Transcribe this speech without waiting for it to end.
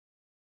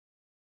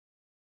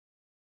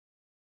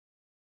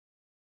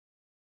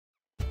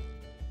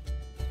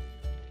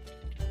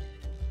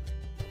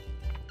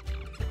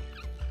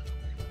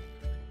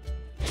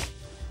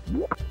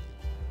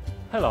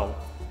Hello,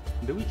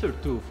 The Witcher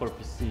 2 for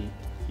PC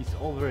is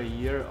over a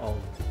year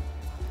old.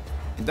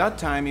 In that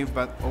time, you've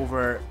bought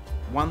over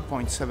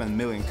 1.7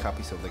 million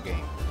copies of the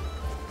game.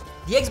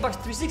 The Xbox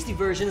 360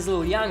 version is a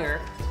little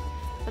younger.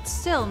 But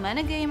still,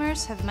 many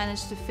gamers have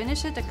managed to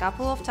finish it a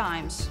couple of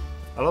times.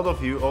 A lot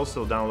of you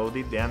also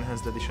downloaded the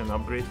Enhanced Edition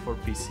upgrade for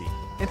PC.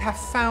 And have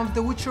found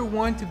The Witcher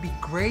 1 to be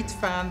great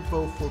fun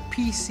both for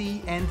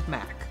PC and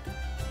Mac.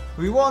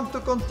 We want to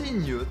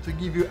continue to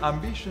give you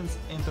ambitious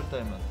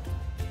entertainment.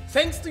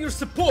 Thanks to your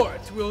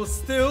support, we'll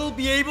still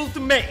be able to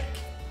make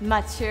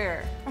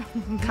Mature.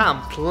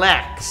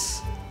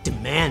 Complex,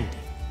 demanding,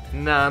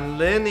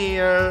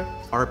 non-linear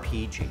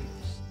RPGs.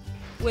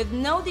 With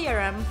no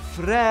DRM,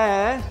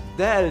 Free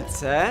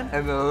DLC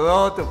and a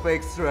lot of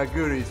extra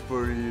goodies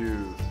for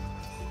you.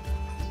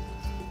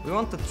 We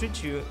want to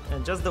treat you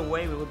just the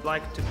way we would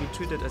like to be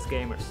treated as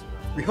gamers.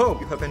 We hope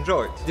you have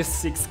enjoyed. the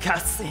 6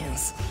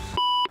 cutscenes.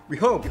 We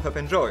hope you have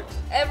enjoyed.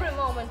 every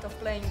moment of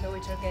playing The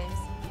Witcher games.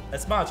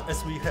 As much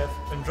as we have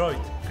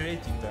enjoyed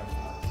creating them.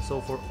 So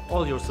for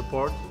all your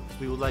support,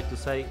 we would like to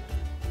say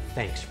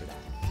thanks for that.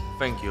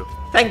 Thank you.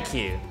 Thank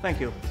you. Thank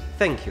you.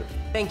 Thank you.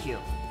 Thank you.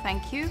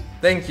 Thank you.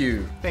 Thank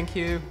you. Thank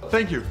you.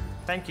 Thank you.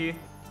 Thank you.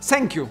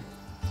 Thank you.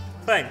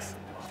 Thanks.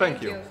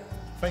 Thank you.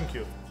 Thank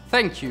you.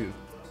 Thank you.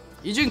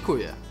 I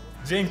dziękuję.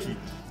 Dzięki.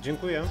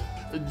 Dziękuję.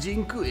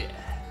 Dziękuję.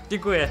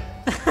 Dziękuję.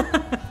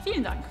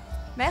 Vielen Dank.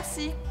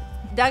 Merci.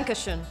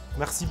 Dankeschön.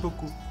 Merci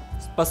beaucoup.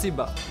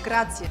 Spasiba.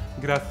 Grazie.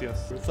 Gracias.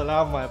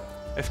 Salamat.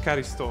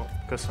 Efkaristo.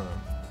 Köszönöm.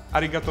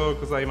 Arigato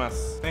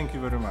gozaimasu. Thank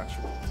you very much.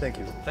 Thank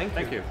you.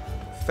 Thank you.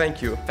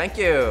 Thank you.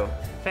 Thank you.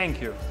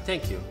 Thank you.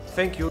 Thank you.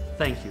 Thank you.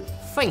 Thank you.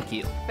 Thank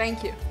you.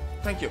 Thank you.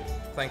 Thank you.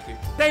 Thank you.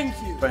 Thank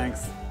you.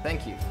 Thanks.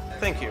 Thank you.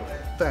 Thank you.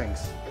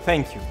 Thanks.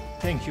 Thank you.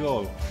 Thank you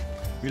all.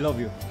 We love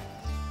you.